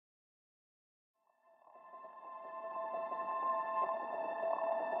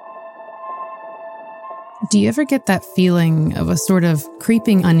Do you ever get that feeling of a sort of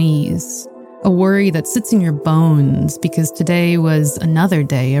creeping unease? A worry that sits in your bones because today was another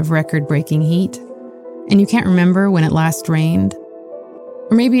day of record-breaking heat, and you can't remember when it last rained?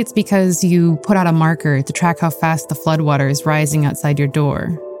 Or maybe it's because you put out a marker to track how fast the floodwater is rising outside your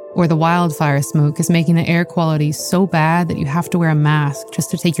door, or the wildfire smoke is making the air quality so bad that you have to wear a mask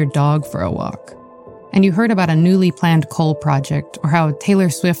just to take your dog for a walk. And you heard about a newly planned coal project, or how Taylor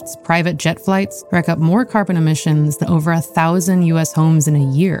Swift's private jet flights rack up more carbon emissions than over 1,000 US homes in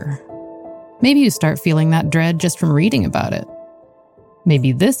a year. Maybe you start feeling that dread just from reading about it.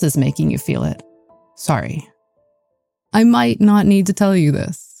 Maybe this is making you feel it. Sorry. I might not need to tell you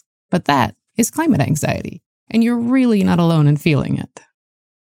this, but that is climate anxiety, and you're really not alone in feeling it.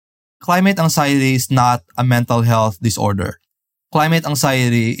 Climate anxiety is not a mental health disorder. Climate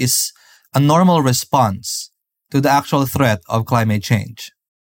anxiety is a normal response to the actual threat of climate change.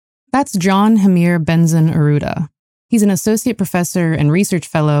 That's John Hamir Benzon Arruda. He's an associate professor and research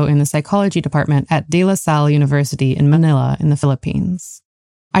fellow in the psychology department at De La Salle University in Manila in the Philippines.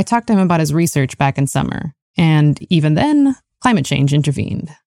 I talked to him about his research back in summer, and even then, climate change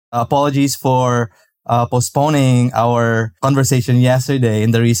intervened. Apologies for postponing our conversation yesterday.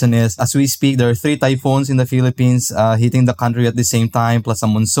 And the reason is, as we speak, there are 3 typhoons in the Philippines hitting the country at the same time, plus a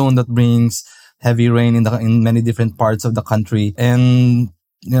monsoon that brings heavy rain in many different parts of the country. And,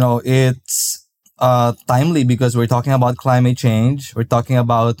 it's timely because we're talking about climate change. We're talking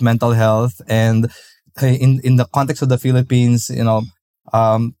about mental health. And in the context of the Philippines,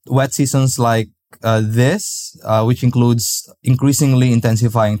 wet seasons like this, which includes increasingly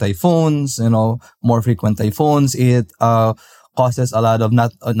intensifying typhoons, more frequent typhoons, it causes a lot of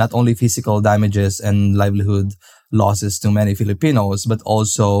not only physical damages and livelihood losses to many Filipinos, but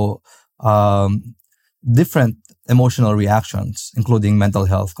also different emotional reactions, including mental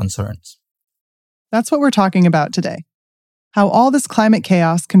health concerns. That's what we're talking about today. How all this climate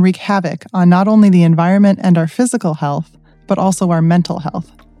chaos can wreak havoc on not only the environment and our physical health, but also our mental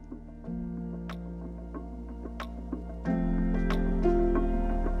health.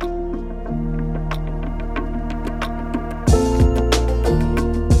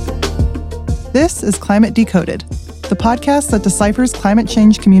 This is Climate Decoded, the podcast that deciphers climate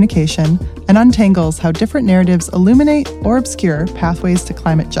change communication and untangles how different narratives illuminate or obscure pathways to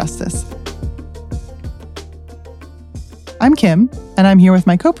climate justice. I'm Kim, and I'm here with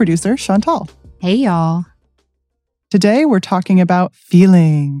my co-producer, Chantal. Hey, y'all. Today, we're talking about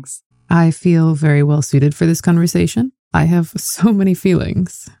feelings. I feel very well suited for this conversation. I have so many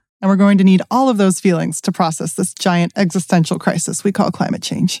feelings. And we're going to need all of those feelings to process this giant existential crisis we call climate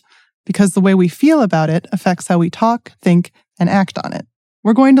change. Because the way we feel about it affects how we talk, think, and act on it.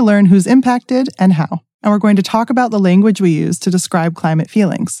 We're going to learn who's impacted and how. And we're going to talk about the language we use to describe climate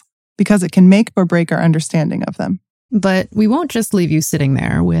feelings, because it can make or break our understanding of them. But we won't just leave you sitting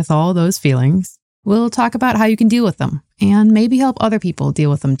there with all those feelings. We'll talk about how you can deal with them, and maybe help other people deal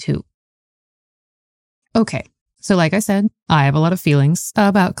with them too. Okay, so like I said, I have a lot of feelings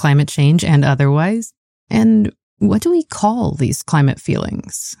about climate change and otherwise. And what do we call these climate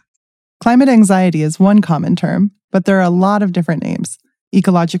feelings? Climate anxiety is one common term, but there are a lot of different names.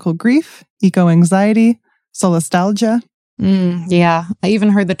 Ecological grief, eco-anxiety, solastalgia. Yeah, I even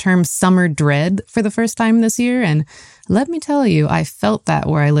heard the term summer dread for the first time this year, and let me tell you, I felt that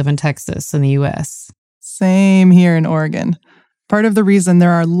where I live in Texas in the US. Same here in Oregon. Part of the reason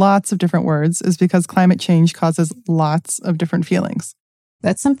there are lots of different words is because climate change causes lots of different feelings.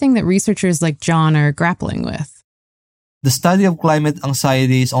 That's something that researchers like John are grappling with. The study of climate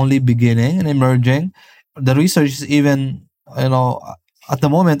anxiety is only beginning and emerging. The research is even, at the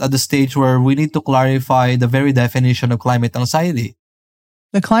moment at the stage where we need to clarify the very definition of climate anxiety.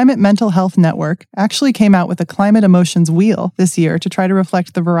 The Climate Mental Health Network actually came out with a climate emotions wheel this year to try to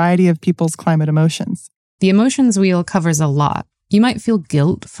reflect the variety of people's climate emotions. The emotions wheel covers a lot. You might feel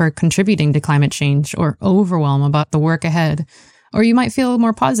guilt for contributing to climate change or overwhelm about the work ahead. Or you might feel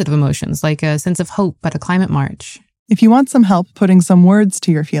more positive emotions like a sense of hope at a climate march. If you want some help putting some words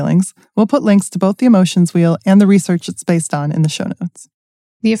to your feelings, we'll put links to both the emotions wheel and the research it's based on in the show notes.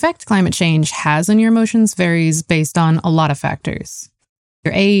 The effect climate change has on your emotions varies based on a lot of factors.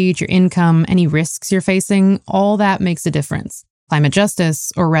 Your age, your income, any risks you're facing, all that makes a difference. Climate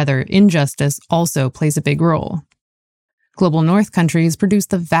justice, or rather injustice, also plays a big role. Global North countries produce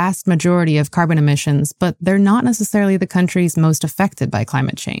the vast majority of carbon emissions, but they're not necessarily the countries most affected by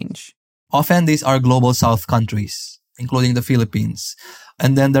climate change. Often these are Global South countries, including the Philippines.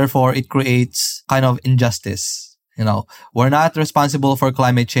 And then therefore it creates kind of injustice. We're not responsible for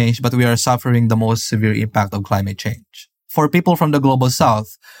climate change, but we are suffering the most severe impact of climate change. for people from the global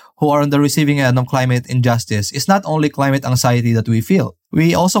south who are on the receiving end of climate injustice, it's not only climate anxiety that we feel.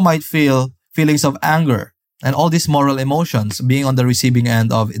 We also might feel feelings of anger and all these moral emotions being on the receiving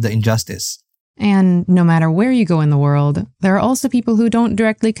end of the injustice. And no matter where you go in the world, there are also people who don't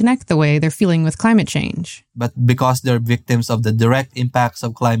directly connect the way they're feeling with climate change. But because they're victims of the direct impacts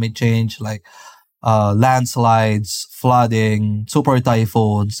of climate change, like landslides, flooding, super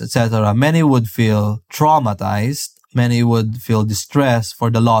typhoons, etc., many would feel traumatized. Many would feel distressed for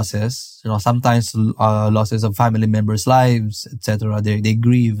the losses. Sometimes losses of family members' lives, etc. They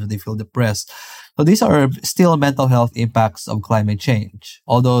grieve, they feel depressed. So these are still mental health impacts of climate change,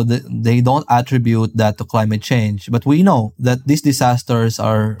 although they don't attribute that to climate change. But we know that these disasters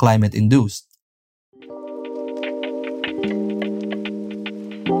are climate-induced.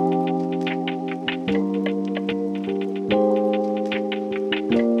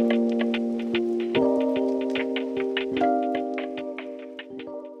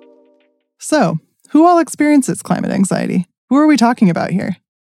 So, who all experiences climate anxiety? Who are we talking about here?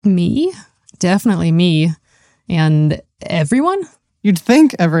 Me? Definitely me. And everyone? You'd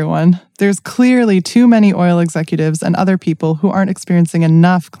think everyone. There's clearly too many oil executives and other people who aren't experiencing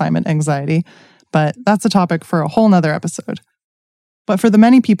enough climate anxiety, but that's a topic for a whole nother episode. But for the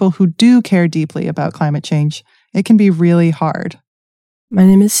many people who do care deeply about climate change, it can be really hard. My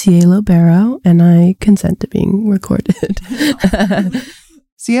name is Cielo Barrow, and I consent to being recorded.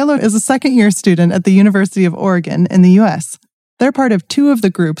 Cielo is a second-year student at the University of Oregon in the U.S. They're part of two of the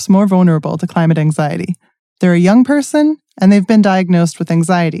groups more vulnerable to climate anxiety. They're a young person, and they've been diagnosed with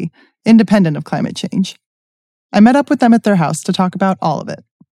anxiety, independent of climate change. I met up with them at their house to talk about all of it.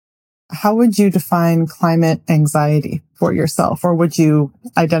 How would you define climate anxiety for yourself, or would you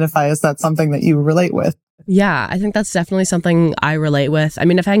identify as that something that you relate with? Yeah, I think that's definitely something I relate with. I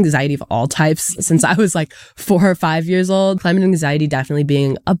mean, I've had anxiety of all types since I was like 4 or 5 years old. Climate anxiety definitely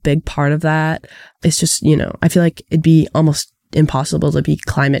being a big part of that. It's just, I feel like it'd be almost impossible to be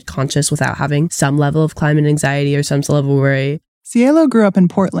climate conscious without having some level of climate anxiety or some level of worry. Cielo grew up in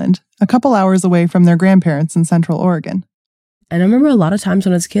Portland, a couple hours away from their grandparents in Central Oregon. And I remember a lot of times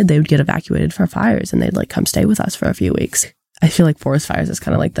when I was a kid, they would get evacuated for fires and they'd like come stay with us for a few weeks. I feel like forest fires is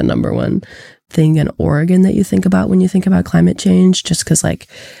kind of like the number one thing in Oregon that you think about when you think about climate change, just because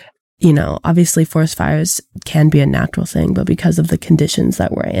obviously forest fires can be a natural thing, but because of the conditions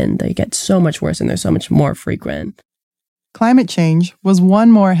that we're in, they get so much worse and they're so much more frequent. Climate change was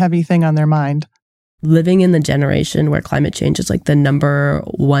one more heavy thing on their mind. Living in the generation where climate change is like the number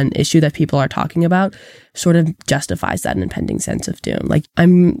one issue that people are talking about sort of justifies that impending sense of doom. Like,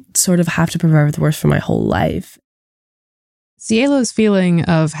 I'm sort of have to prepare for the worst for my whole life. Cielo's feeling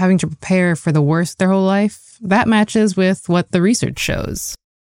of having to prepare for the worst their whole life, that matches with what the research shows.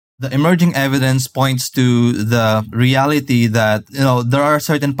 The emerging evidence points to the reality that, there are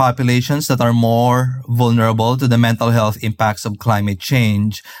certain populations that are more vulnerable to the mental health impacts of climate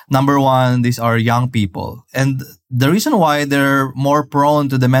change. Number one, these are young people. And the reason why they're more prone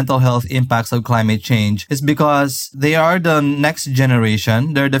to the mental health impacts of climate change is because they are the next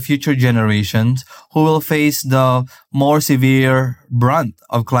generation. They're the future generations who will face the more severe brunt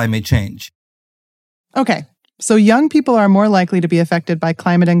of climate change. Okay. So young people are more likely to be affected by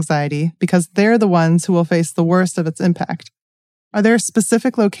climate anxiety because they're the ones who will face the worst of its impact. Are there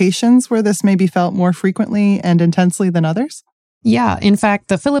specific locations where this may be felt more frequently and intensely than others? Yeah, in fact,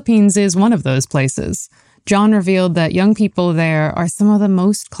 the Philippines is one of those places. John revealed that young people there are some of the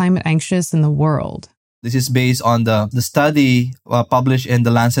most climate anxious in the world. This is based on the study published in the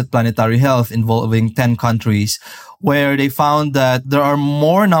Lancet Planetary Health involving 10 countries, where they found that there are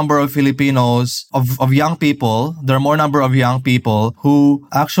more number of Filipinos, of young people, there are more number of young people who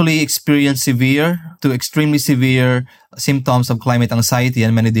actually experience severe to extremely severe symptoms of climate anxiety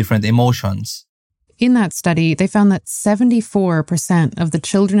and many different emotions. In that study, they found that 74% of the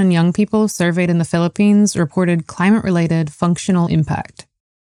children and young people surveyed in the Philippines reported climate-related functional impact.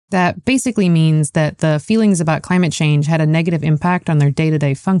 That basically means that the feelings about climate change had a negative impact on their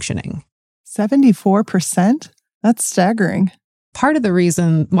day-to-day functioning. 74%? That's staggering. Part of the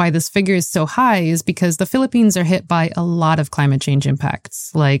reason why this figure is so high is because the Philippines are hit by a lot of climate change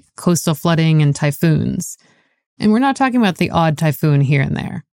impacts, like coastal flooding and typhoons. And we're not talking about the odd typhoon here and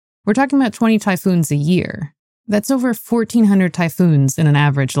there. We're talking about 20 typhoons a year. That's over 1,400 typhoons in an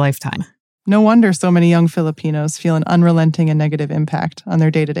average lifetime. No wonder so many young Filipinos feel an unrelenting and negative impact on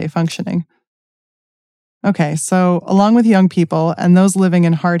their day-to-day functioning. Okay, so along with young people and those living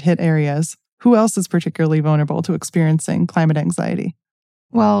in hard-hit areas, who else is particularly vulnerable to experiencing climate anxiety?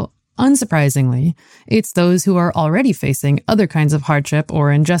 Well, unsurprisingly, it's those who are already facing other kinds of hardship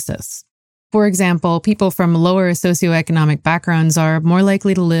or injustice. For example, people from lower socioeconomic backgrounds are more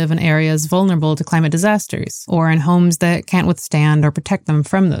likely to live in areas vulnerable to climate disasters, or in homes that can't withstand or protect them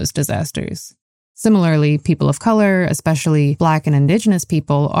from those disasters. Similarly, people of color, especially Black and Indigenous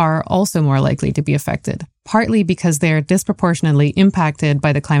people, are also more likely to be affected, partly because they're disproportionately impacted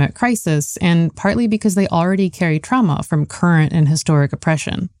by the climate crisis, and partly because they already carry trauma from current and historic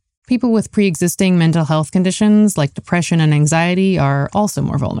oppression. People with pre-existing mental health conditions like depression and anxiety are also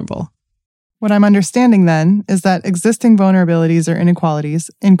more vulnerable. What I'm understanding then is that existing vulnerabilities or inequalities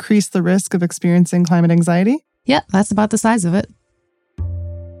increase the risk of experiencing climate anxiety? Yeah, that's about the size of it.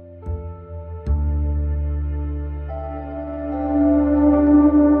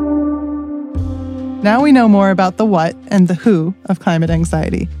 Now we know more about the what and the who of climate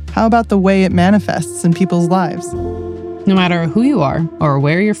anxiety. How about the way it manifests in people's lives? No matter who you are or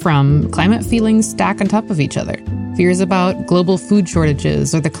where you're from, climate feelings stack on top of each other. Fears about global food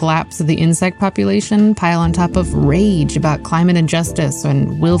shortages or the collapse of the insect population pile on top of rage about climate injustice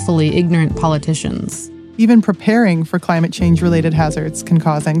and willfully ignorant politicians. Even preparing for climate change-related hazards can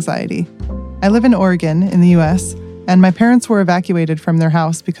cause anxiety. I live in Oregon, in the U.S., and my parents were evacuated from their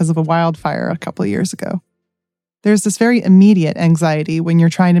house because of a wildfire a couple of years ago. There's this very immediate anxiety when you're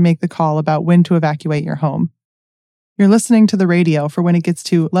trying to make the call about when to evacuate your home. You're listening to the radio for when it gets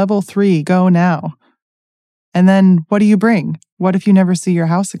to level 3, go now. And then what do you bring? What if you never see your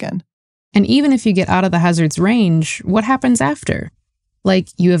house again? And even if you get out of the hazard's range, what happens after? Like,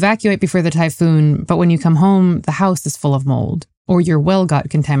 you evacuate before the typhoon, but when you come home, the house is full of mold, or your well got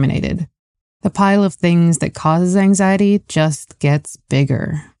contaminated. The pile of things that causes anxiety just gets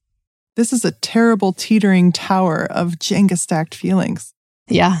bigger. This is a terrible teetering tower of Jenga-stacked feelings.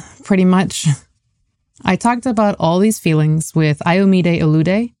 Yeah, pretty much. I talked about all these feelings with Ayomide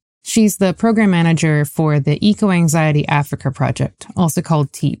Olude. She's the program manager for the Eco-Anxiety Africa Project, also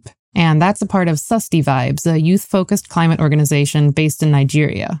called TEEP. And that's a part of Susty Vibes, a youth-focused climate organization based in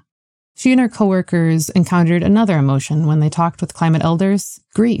Nigeria. She and her coworkers encountered another emotion when they talked with climate elders: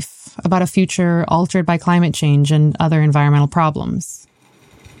 grief about a future altered by climate change and other environmental problems.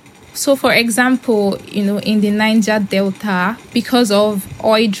 So, for example, in the Niger Delta, because of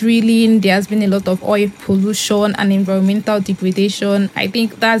oil drilling, there has been a lot of oil pollution and environmental degradation. I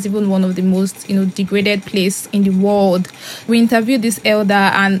think that's even one of the most, degraded places in the world. We interviewed this elder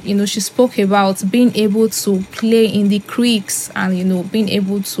and, she spoke about being able to play in the creeks and, being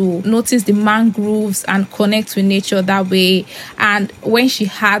able to notice the mangroves and connect with nature that way. And when she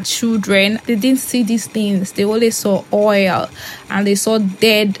had children, they didn't see these things. They only saw oil and they saw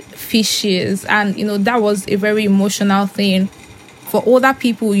dead fishes, and that was a very emotional thing. For older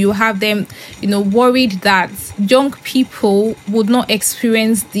people, you have them worried that young people would not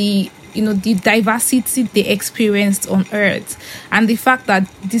experience the diversity they experienced on Earth, and the fact that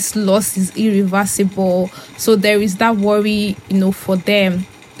this loss is irreversible. So there is that worry for them.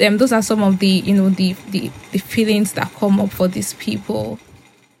 Those are some of the the feelings that come up for these people.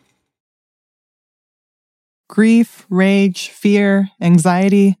 Grief, rage, fear,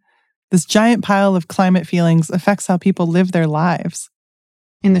 anxiety. This giant pile of climate feelings affects how people live their lives.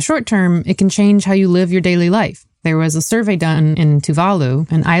 In the short term, it can change how you live your daily life. There was a survey done in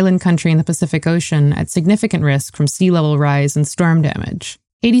Tuvalu, an island country in the Pacific Ocean at significant risk from sea level rise and storm damage.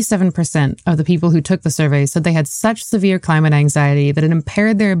 87% of the people who took the survey said they had such severe climate anxiety that it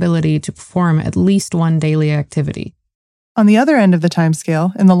impaired their ability to perform at least one daily activity. On the other end of the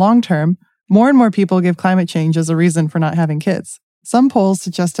timescale, in the long term, more and more people give climate change as a reason for not having kids. Some polls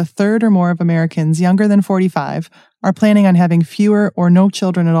suggest a third or more of Americans younger than 45 are planning on having fewer or no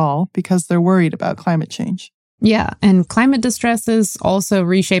children at all because they're worried about climate change. Yeah, and climate distress is also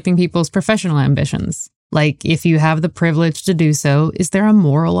reshaping people's professional ambitions. Like, if you have the privilege to do so, is there a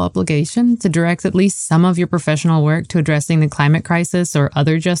moral obligation to direct at least some of your professional work to addressing the climate crisis or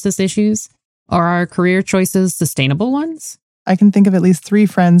other justice issues? Are our career choices sustainable ones? I can think of at least 3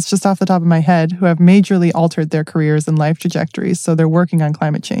 friends just off the top of my head who have majorly altered their careers and life trajectories, so they're working on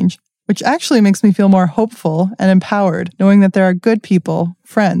climate change, which actually makes me feel more hopeful and empowered, knowing that there are good people,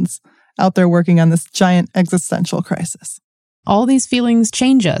 friends, out there working on this giant existential crisis. All these feelings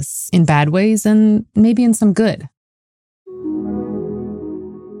change us in bad ways and maybe in some good.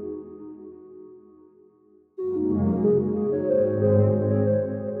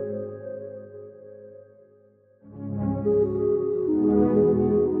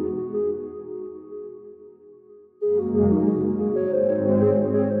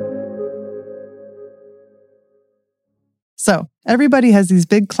 So, everybody has these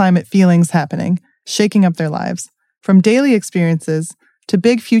big climate feelings happening, shaking up their lives, from daily experiences to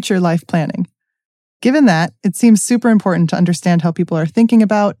big future life planning. Given that, it seems super important to understand how people are thinking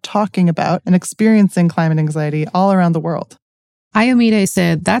about, talking about, and experiencing climate anxiety all around the world. Ayomide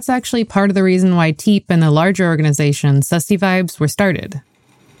said that's actually part of the reason why TEEP and the larger organization SustiVibes were started.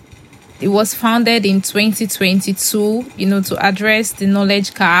 It was founded in 2022, to address the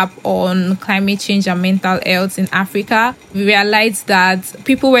knowledge gap on climate change and mental health in Africa. We realized that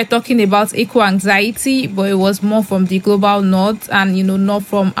people were talking about eco-anxiety, but it was more from the global north and, not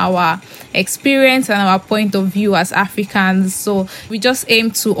from our experience and our point of view as Africans. So we just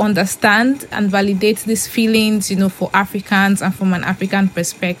aim to understand and validate these feelings, for Africans and from an African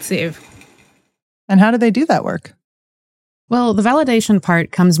perspective. And how do they do that work? Well, the validation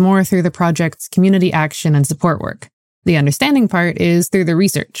part comes more through the project's community action and support work. The understanding part is through the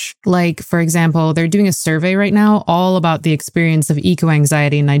research. Like, for example, they're doing a survey right now all about the experience of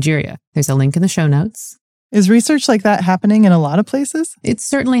eco-anxiety in Nigeria. There's a link in the show notes. Is research like that happening in a lot of places? It's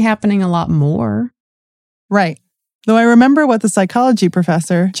certainly happening a lot more. Right. Though I remember what the psychology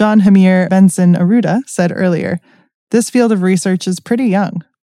professor, John Hamir Benson Aruda, said earlier. This field of research is pretty young.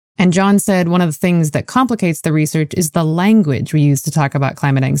 And John said one of the things that complicates the research is the language we use to talk about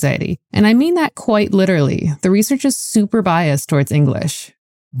climate anxiety. And I mean that quite literally. The research is super biased towards English.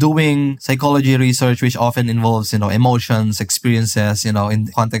 Doing psychology research, which often involves, emotions, experiences, in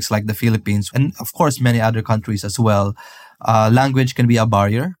contexts like the Philippines, and of course, many other countries as well, language can be a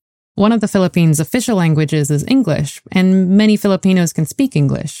barrier. One of the Philippines' official languages is English, and many Filipinos can speak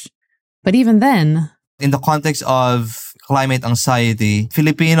English. But even then, in the context of climate anxiety,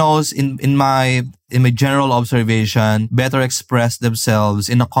 Filipinos, in my general observation, better express themselves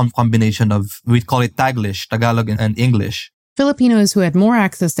in a combination of, we call it Taglish, Tagalog and English. Filipinos who had more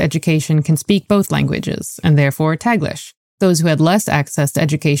access to education can speak both languages, and therefore Taglish. Those who had less access to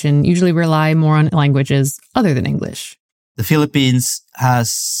education usually rely more on languages other than English. The Philippines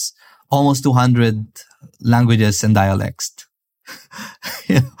has almost 200 languages and dialects.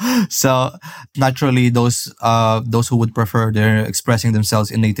 So naturally, those who would prefer their expressing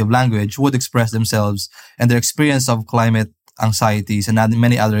themselves in native language would express themselves and their experience of climate anxieties and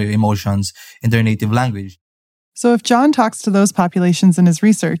many other emotions in their native language. So if John talks to those populations in his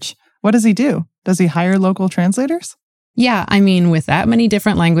research, what does he do? Does he hire local translators? Yeah, I mean, with that many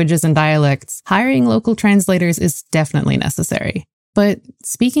different languages and dialects, hiring local translators is definitely necessary. But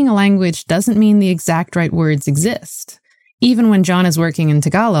speaking a language doesn't mean the exact right words exist. Even when John is working in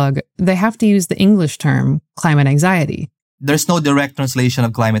Tagalog, they have to use the English term climate anxiety. There's no direct translation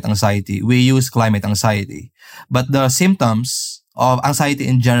of climate anxiety. We use climate anxiety. But the symptoms of anxiety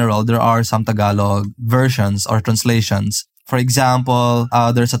in general, there are some Tagalog versions or translations. For example,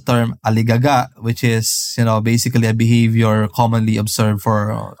 there's a term aligaga, which is, basically a behavior commonly observed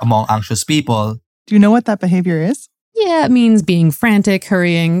among anxious people. Do you know what that behavior is? Yeah, it means being frantic,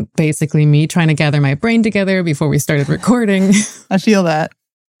 hurrying, basically me trying to gather my brain together before we started recording. I feel that.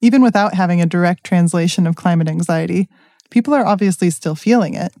 Even without having a direct translation of climate anxiety, people are obviously still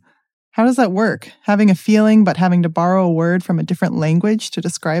feeling it. How does that work? Having a feeling but having to borrow a word from a different language to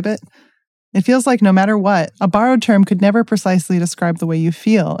describe it? It feels like no matter what, a borrowed term could never precisely describe the way you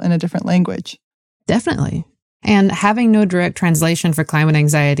feel in a different language. Definitely. And having no direct translation for climate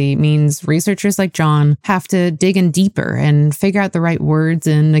anxiety means researchers like John have to dig in deeper and figure out the right words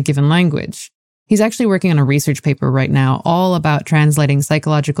in a given language. He's actually working on a research paper right now all about translating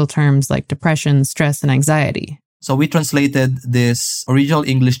psychological terms like depression, stress, and anxiety. So we translated this original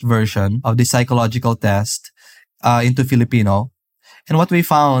English version of the psychological test into Filipino. And what we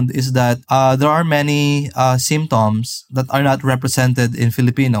found is that there are many symptoms that are not represented in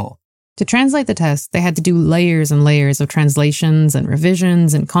Filipino. To translate the test, they had to do layers and layers of translations and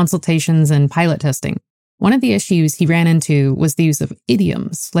revisions and consultations and pilot testing. One of the issues he ran into was the use of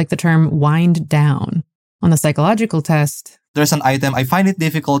idioms, like the term wind down. On the psychological test, there's an item, I find it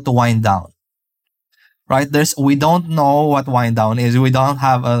difficult to wind down. Right? We don't know what wind down is. We don't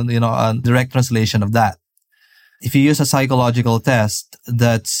have a direct translation of that. If you use a psychological test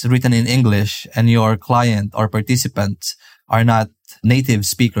that's written in English and your client or participants are not native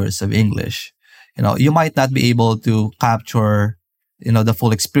speakers of English, you might not be able to capture, the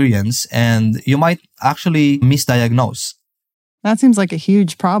full experience, and you might actually misdiagnose. That seems like a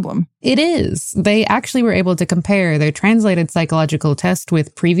huge problem. It is. They actually were able to compare their translated psychological test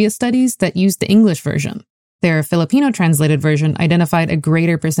with previous studies that used the English version. Their Filipino translated version identified a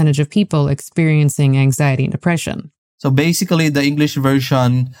greater percentage of people experiencing anxiety and depression. So basically, the English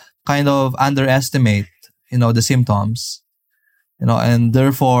version kind of underestimate, the symptoms, and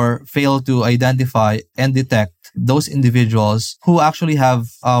therefore fail to identify and detect those individuals who actually have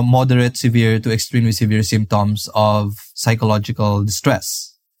moderate, severe to extremely severe symptoms of psychological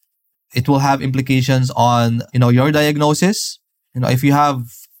distress. It will have implications on, your diagnosis. If you have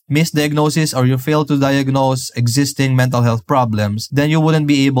misdiagnosis or you fail to diagnose existing mental health problems, then you wouldn't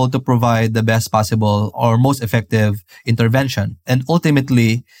be able to provide the best possible or most effective intervention. And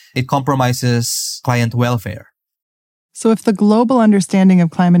ultimately, it compromises client welfare. So if the global understanding of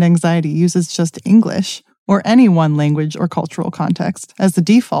climate anxiety uses just English or any one language or cultural context as the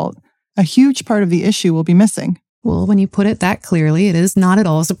default, a huge part of the issue will be missing. Well, when you put it that clearly, it is not at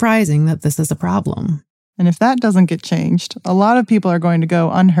all surprising that this is a problem. And if that doesn't get changed, a lot of people are going to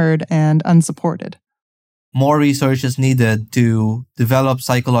go unheard and unsupported. More research is needed to develop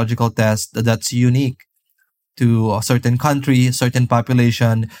psychological tests that's unique to a certain country, a certain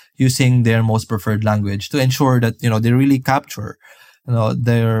population, using their most preferred language to ensure that, they really capture,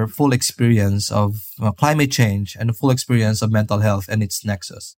 their full experience of climate change and the full experience of mental health and its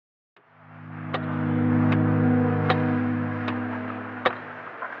nexus.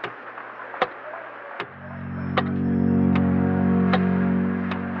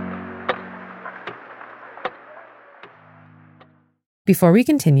 Before we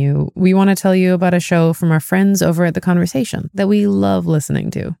continue, we want to tell you about a show from our friends over at The Conversation that we love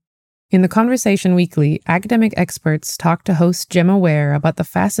listening to. In The Conversation Weekly, academic experts talk to host Gemma Ware about the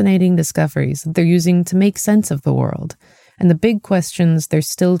fascinating discoveries that they're using to make sense of the world and the big questions they're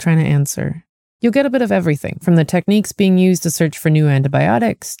still trying to answer. You'll get a bit of everything, from the techniques being used to search for new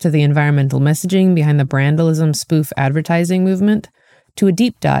antibiotics, to the environmental messaging behind the Brandalism spoof advertising movement, to a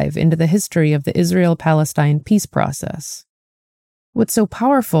deep dive into the history of the Israel-Palestine peace process. What's so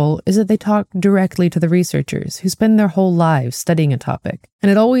powerful is that they talk directly to the researchers who spend their whole lives studying a topic,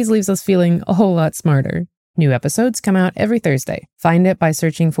 and it always leaves us feeling a whole lot smarter. New episodes come out every Thursday. Find it by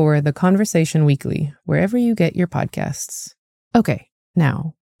searching for The Conversation Weekly, wherever you get your podcasts. Okay,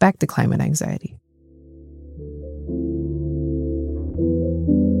 now, back to climate anxiety.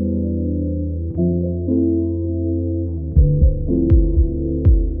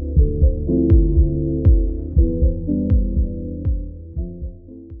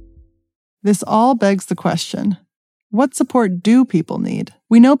 This all begs the question, what support do people need?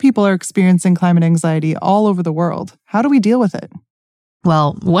 We know people are experiencing climate anxiety all over the world. How do we deal with it?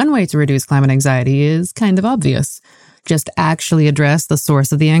 Well, one way to reduce climate anxiety is kind of obvious. Just actually address the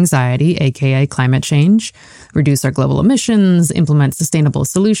source of the anxiety, aka climate change, reduce our global emissions, implement sustainable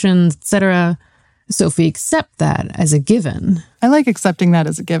solutions, etc. So if we accept that as a given... I like accepting that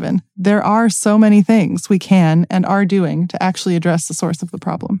as a given. There are so many things we can and are doing to actually address the source of the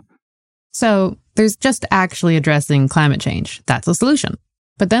problem. So there's just actually addressing climate change. That's a solution.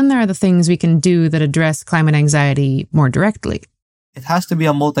 But then there are the things we can do that address climate anxiety more directly. It has to be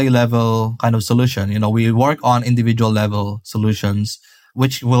a multi-level kind of solution. We work on individual level solutions,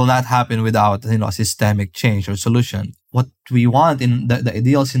 which will not happen without, a systemic change or solution. What we want in the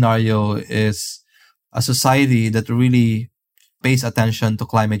ideal scenario is a society that really pays attention to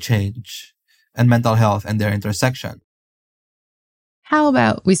climate change and mental health and their intersection. How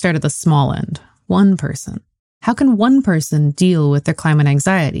about we start at the small end? One person. How can one person deal with their climate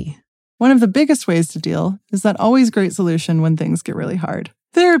anxiety? One of the biggest ways to deal is that always great solution when things get really hard.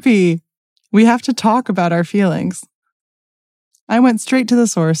 Therapy! We have to talk about our feelings. I went straight to the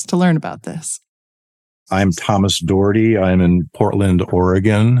source to learn about this. I'm Thomas Doherty. I'm in Portland,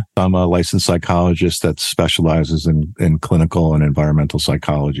 Oregon. I'm a licensed psychologist that specializes in clinical and environmental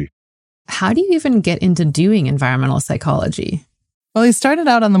psychology. How do you even get into doing environmental psychology? Well, he started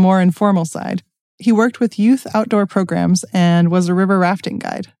out on the more informal side. He worked with youth outdoor programs and was a river rafting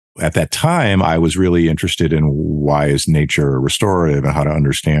guide. At that time, I was really interested in why is nature restorative and how to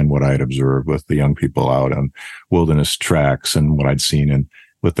understand what I had observed with the young people out on wilderness tracks and what I'd seen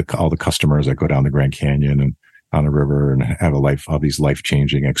with all the customers that go down the Grand Canyon and on the river and have these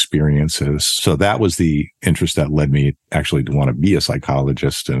life-changing experiences. So that was the interest that led me actually to want to be a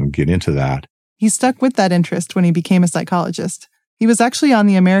psychologist and get into that. He stuck with that interest when he became a psychologist. He was actually on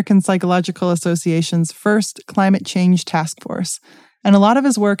the American Psychological Association's first climate change task force, and a lot of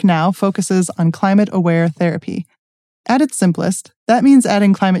his work now focuses on climate-aware therapy. At its simplest, that means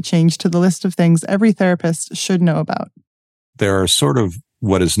adding climate change to the list of things every therapist should know about. There are sort of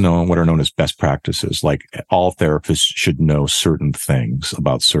what are known as best practices, like all therapists should know certain things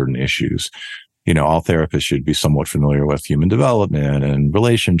about certain issues. All therapists should be somewhat familiar with human development and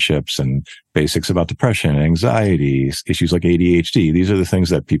relationships and basics about depression, anxiety, issues like ADHD. These are the things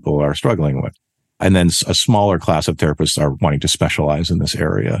that people are struggling with. And then a smaller class of therapists are wanting to specialize in this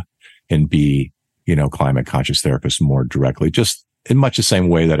area and be, climate conscious therapists more directly, just in much the same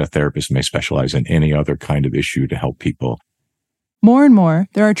way that a therapist may specialize in any other kind of issue to help people. More and more,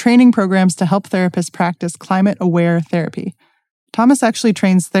 there are training programs to help therapists practice climate-aware therapy. Thomas actually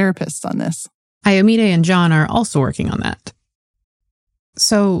trains therapists on this. Ayomide and John are also working on that.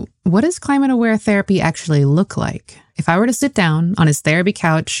 So, what does climate-aware therapy actually look like? If I were to sit down on his therapy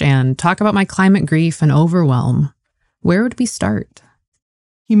couch and talk about my climate grief and overwhelm, where would we start?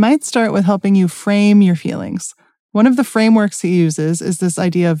 He might start with helping you frame your feelings. One of the frameworks he uses is this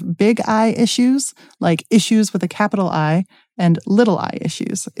idea of big I issues, like issues with a capital I, and little I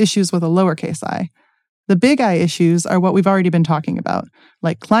issues, issues with a lowercase I. The big I issues are what we've already been talking about,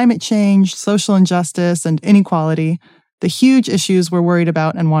 like climate change, social injustice, and inequality, the huge issues we're worried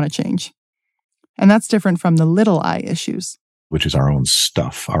about and want to change. And that's different from the little I issues, which is our own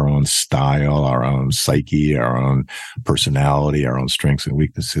stuff, our own style, our own psyche, our own personality, our own strengths and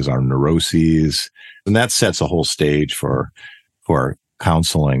weaknesses, our neuroses. And that sets a whole stage for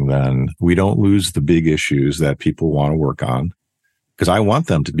counseling. Then we don't lose the big issues that people want to work on, because I want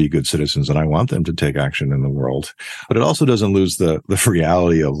them to be good citizens and I want them to take action in the world. But it also doesn't lose the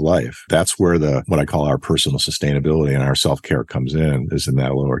reality of life. That's where what I call our personal sustainability and our self-care comes in, is in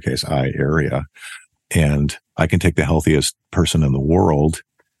that lowercase I area. And I can take the healthiest person in the world,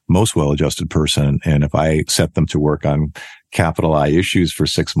 most well-adjusted person, and if I set them to work on capital I issues for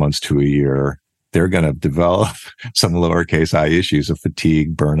 6 months to a year, they're going to develop some lowercase I issues of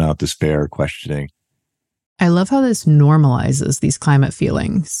fatigue, burnout, despair, questioning. I love how this normalizes these climate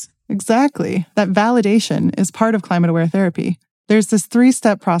feelings. Exactly. That validation is part of climate-aware therapy. There's this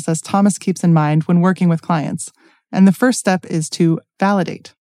 3-step process Thomas keeps in mind when working with clients. And the first step is to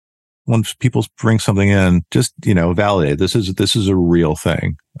validate. When people bring something in, just, validate. This is a real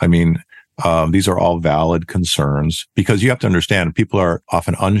thing. I mean, these are all valid concerns, because you have to understand people are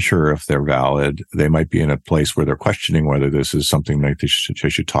often unsure if they're valid. They might be in a place where they're questioning whether this is something that they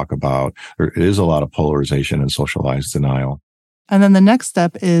should talk about. There is a lot of polarization and socialized denial. And then the next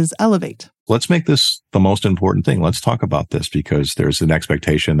step is elevate. Let's make this the most important thing. Let's talk about this, because there's an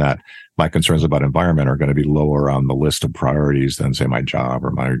expectation that my concerns about environment are going to be lower on the list of priorities than, say, my job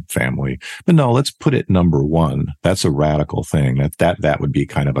or my family. But no, let's put it number one. That's a radical thing. That would be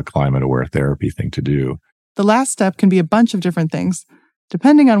kind of a climate-aware therapy thing to do. The last step can be a bunch of different things,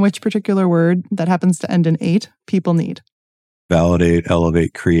 depending on which particular word that happens to end in ate people need. Validate,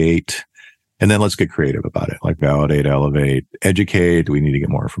 elevate, create. And then let's get creative about it. Like validate, elevate, educate. Do we need to get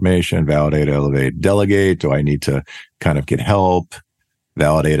more information? Validate, elevate, delegate. Do I need to kind of get help?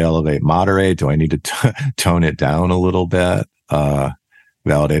 Validate, elevate, moderate. Do I need to tone it down a little bit?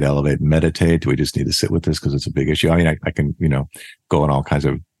 Validate, elevate, meditate. Do we just need to sit with this because it's a big issue? I mean, I can, go on all kinds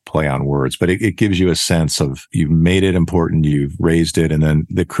of play on words, but it gives you a sense of you've made it important, you've raised it. And then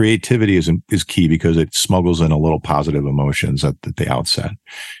the creativity is key, because it smuggles in a little positive emotions at the outset.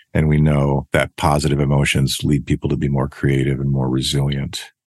 And we know that positive emotions lead people to be more creative and more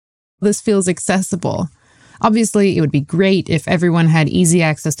resilient. This feels accessible. Obviously, it would be great if everyone had easy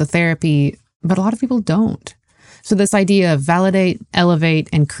access to therapy, but a lot of people don't. So this idea of validate, elevate,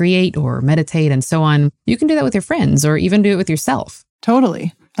 and create, or meditate and so on, you can do that with your friends or even do it with yourself.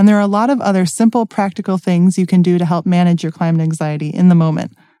 Totally. And there are a lot of other simple, practical things you can do to help manage your climate anxiety in the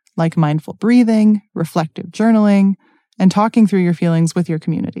moment, like mindful breathing, reflective journaling, and talking through your feelings with your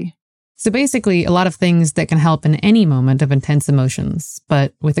community. So basically, a lot of things that can help in any moment of intense emotions,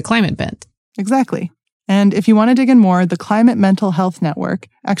 but with a climate bent. Exactly. And if you want to dig in more, the Climate Mental Health Network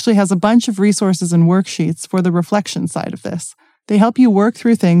actually has a bunch of resources and worksheets for the reflection side of this. They help you work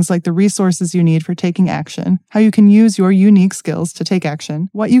through things like the resources you need for taking action, how you can use your unique skills to take action,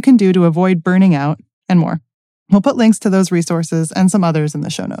 what you can do to avoid burning out, and more. We'll put links to those resources and some others in the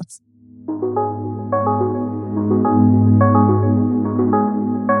show notes.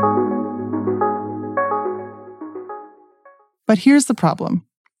 But here's the problem.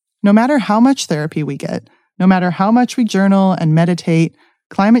 No matter how much therapy we get, no matter how much we journal and meditate,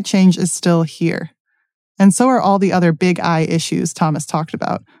 climate change is still here. And so are all the other big I issues Thomas talked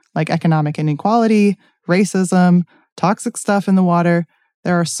about, like economic inequality, racism, toxic stuff in the water.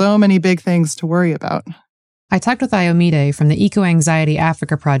 There are so many big things to worry about. I talked with Ayomide from the Eco Anxiety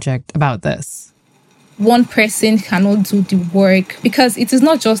Africa Project about this. One person cannot do the work, because it is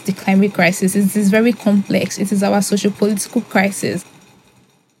not just the climate crisis. It is very complex. It is our socio-political crisis.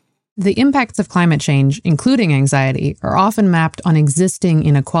 The impacts of climate change, including anxiety, are often mapped on existing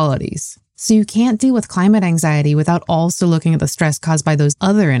inequalities. So you can't deal with climate anxiety without also looking at the stress caused by those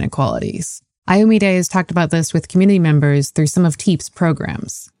other inequalities. Ayomide has talked about this with community members through some of TEEP's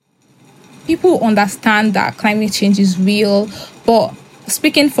programs. People understand that climate change is real, but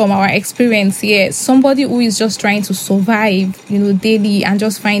speaking from our experience here, somebody who is just trying to survive, daily and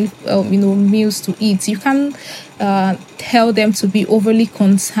just find, meals to eat, you can't tell them to be overly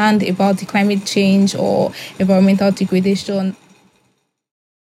concerned about the climate change or environmental degradation.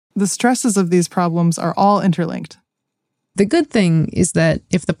 The stresses of these problems are all interlinked. The good thing is that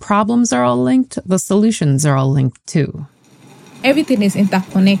if the problems are all linked, the solutions are all linked too. Everything is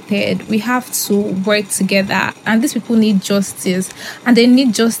interconnected. We have to work together, and these people need justice, and they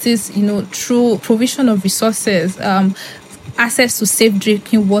need justice, through provision of resources, access to safe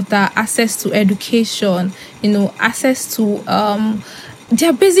drinking water, access to education, access to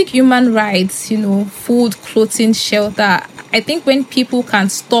their basic human rights, food, clothing, shelter. I think when people can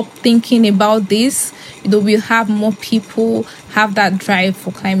stop thinking about this, we'll have more people have that drive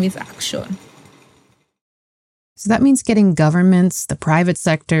for climate action. So that means getting governments, the private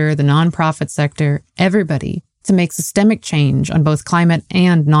sector, the nonprofit sector, everybody to make systemic change on both climate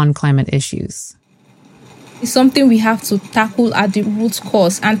and non-climate issues. It's something we have to tackle at the root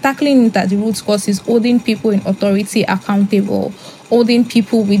cause, and tackling it at the root cause is holding people in authority accountable, holding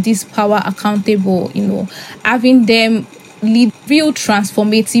people with this power accountable, having them lead real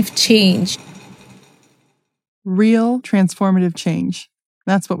transformative change. Real transformative change.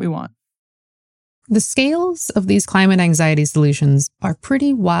 That's what we want. The scales of these climate anxiety solutions are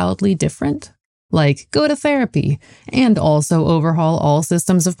pretty wildly different. Like, go to therapy and also overhaul all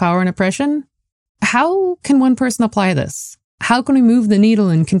systems of power and oppression. How can one person apply this? How can we move the needle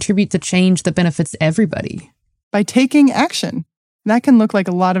and contribute to change that benefits everybody? By taking action. That can look like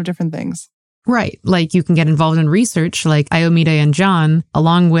a lot of different things. Right, like you can get involved in research like Ayomide and John.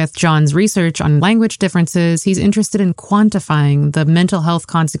 Along with John's research on language differences, he's interested in quantifying the mental health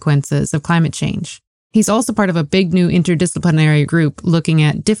consequences of climate change. He's also part of a big new interdisciplinary group looking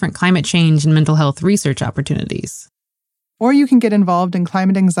at different climate change and mental health research opportunities. Or you can get involved in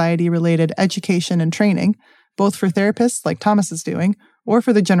climate anxiety-related education and training, both for therapists like Thomas is doing, or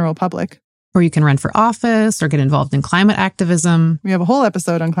for the general public. Or you can run for office or get involved in climate activism. We have a whole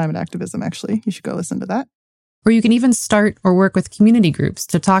episode on climate activism, actually. You should go listen to that. Or you can even start or work with community groups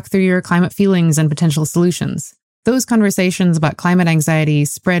to talk through your climate feelings and potential solutions. Those conversations about climate anxiety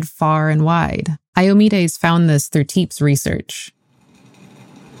spread far and wide. Ayomide's found this through TEEP's research.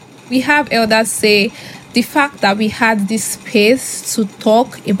 We have elders say the fact that we had this space to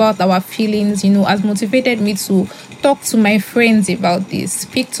talk about our feelings, has motivated me to talk to my friends about this,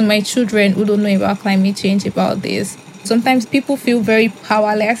 speak to my children who don't know about climate change about this. Sometimes people feel very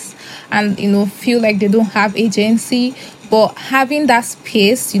powerless and, feel like they don't have agency. But having that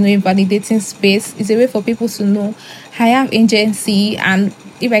space, a validating space, is a way for people to know I have agency, and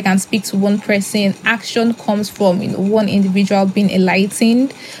if I can speak to one person, action comes from, one individual being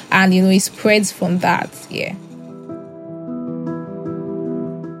enlightened, and, it spreads from that. Yeah.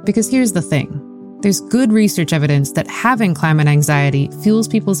 Because here's the thing. There's good research evidence that having climate anxiety fuels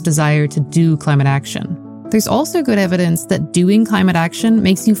people's desire to do climate action. There's also good evidence that doing climate action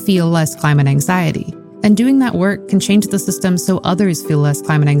makes you feel less climate anxiety. And doing that work can change the system so others feel less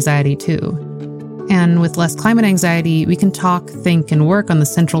climate anxiety too. And with less climate anxiety, we can talk, think, and work on the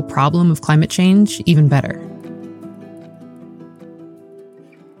central problem of climate change even better.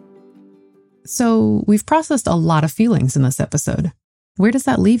 So we've processed a lot of feelings in this episode. Where does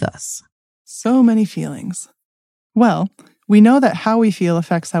that leave us? So many feelings. Well, we know that how we feel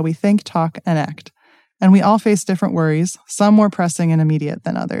affects how we think, talk, and act. And we all face different worries, some more pressing and immediate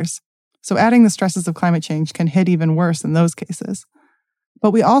than others. So adding the stresses of climate change can hit even worse in those cases.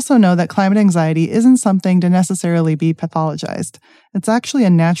 But we also know that climate anxiety isn't something to necessarily be pathologized. It's actually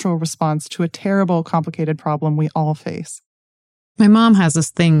a natural response to a terrible, complicated problem we all face. My mom has this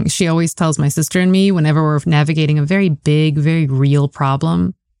thing she always tells my sister and me whenever we're navigating a very big, very real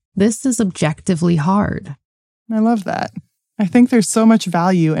problem. This is objectively hard. I love that. I think there's so much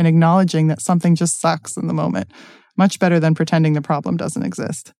value in acknowledging that something just sucks in the moment, much better than pretending the problem doesn't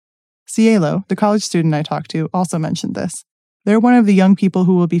exist. Cielo, the college student I talked to, also mentioned this. They're one of the young people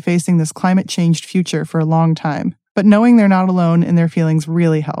who will be facing this climate-changed future for a long time, but knowing they're not alone in their feelings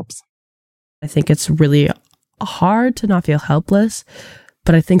really helps. I think it's really hard to not feel helpless,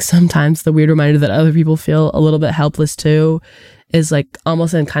 but I think sometimes the weird reminder that other people feel a little bit helpless too is like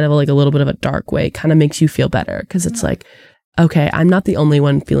almost in kind of like a little bit of a dark way. It kind of makes you feel better because it's like, okay, I'm not the only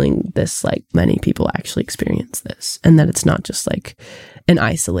one feeling this, like many people actually experience this, and that it's not just like an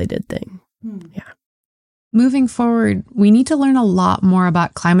isolated thing. Yeah. Moving forward, we need to learn a lot more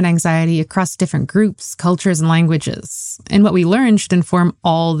about climate anxiety across different groups, cultures, and languages. And what we learn should inform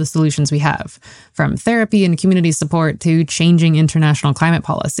all the solutions we have, from therapy and community support to changing international climate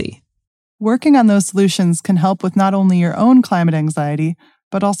policy. Working on those solutions can help with not only your own climate anxiety,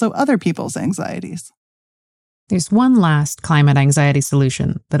 but also other people's anxieties. There's one last climate anxiety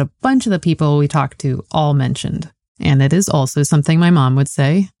solution that a bunch of the people we talked to all mentioned. And it is also something my mom would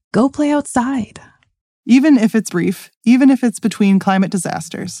say, go play outside. Even if it's brief, even if it's between climate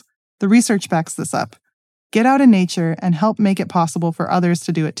disasters. The research backs this up. Get out in nature and help make it possible for others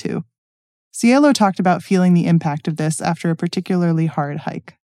to do it too. Cielo talked about feeling the impact of this after a particularly hard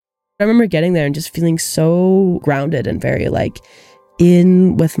hike. I remember getting there and just feeling so grounded and very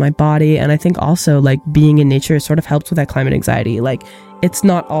in with my body. And I think also being in nature sort of helps with that climate anxiety. It's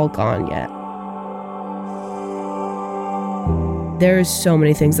not all gone yet. There's so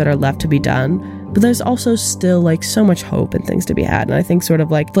many things that are left to be done, but there's also still so much hope and things to be had. And I think sort of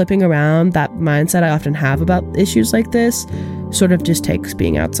flipping around that mindset I often have about issues like this sort of just takes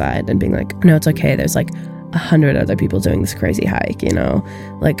being outside and being no, it's okay. There's 100 other people doing this crazy hike,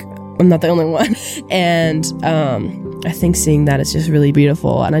 I'm not the only one. And I think seeing that is just really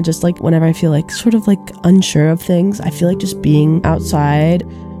beautiful. And I just whenever I feel sort of unsure of things, I feel just being outside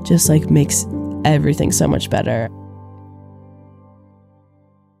just makes everything so much better.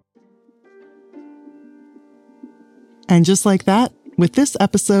 And just like that, with this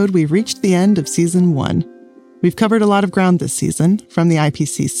episode, we've reached the end of Season 1. We've covered a lot of ground this season, from the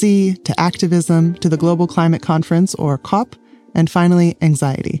IPCC to activism to the Global Climate Conference, or COP, and finally,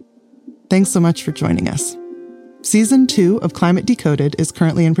 anxiety. Thanks so much for joining us. Season 2 of Climate Decoded is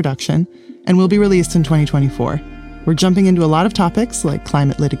currently in production and will be released in 2024. We're jumping into a lot of topics like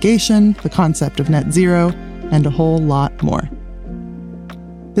climate litigation, the concept of net zero, and a whole lot more.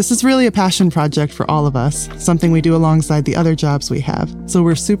 This is really a passion project for all of us, something we do alongside the other jobs we have, so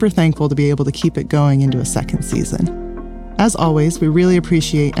we're super thankful to be able to keep it going into a second season. As always, we really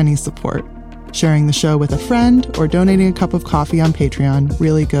appreciate any support. Sharing the show with a friend or donating a cup of coffee on Patreon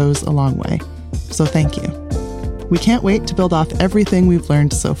really goes a long way. So thank you. We can't wait to build off everything we've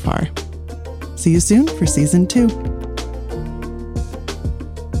learned so far. See you soon for Season 2.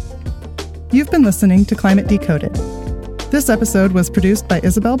 You've been listening to Climate Decoded. This episode was produced by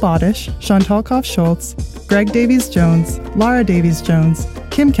Isabel Bodish, Chantal Koff-Schultz, Greg Davies-Jones, Lara Davies-Jones,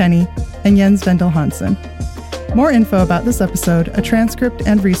 Kim Kenny, and Jens Vendel Hansen. More info about this episode, a transcript,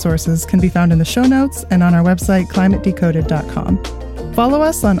 and resources can be found in the show notes and on our website, climatedecoded.com. Follow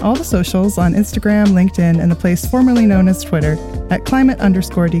us on all the socials on Instagram, LinkedIn, and the place formerly known as Twitter at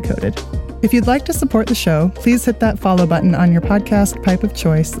climate_decoded. If you'd like to support the show, please hit that follow button on your podcast pipe of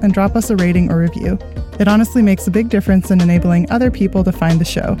choice and drop us a rating or review. It honestly makes a big difference in enabling other people to find the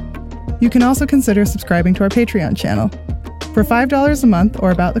show. You can also consider subscribing to our Patreon channel. For $5 a month,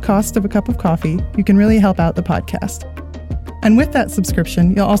 or about the cost of a cup of coffee, you can really help out the podcast. And with that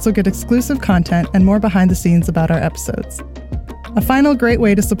subscription, you'll also get exclusive content and more behind the scenes about our episodes. A final great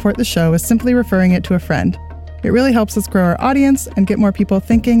way to support the show is simply referring it to a friend. It really helps us grow our audience and get more people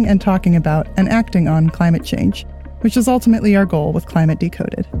thinking and talking about and acting on climate change, which is ultimately our goal with Climate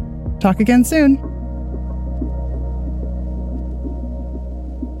Decoded. Talk again soon.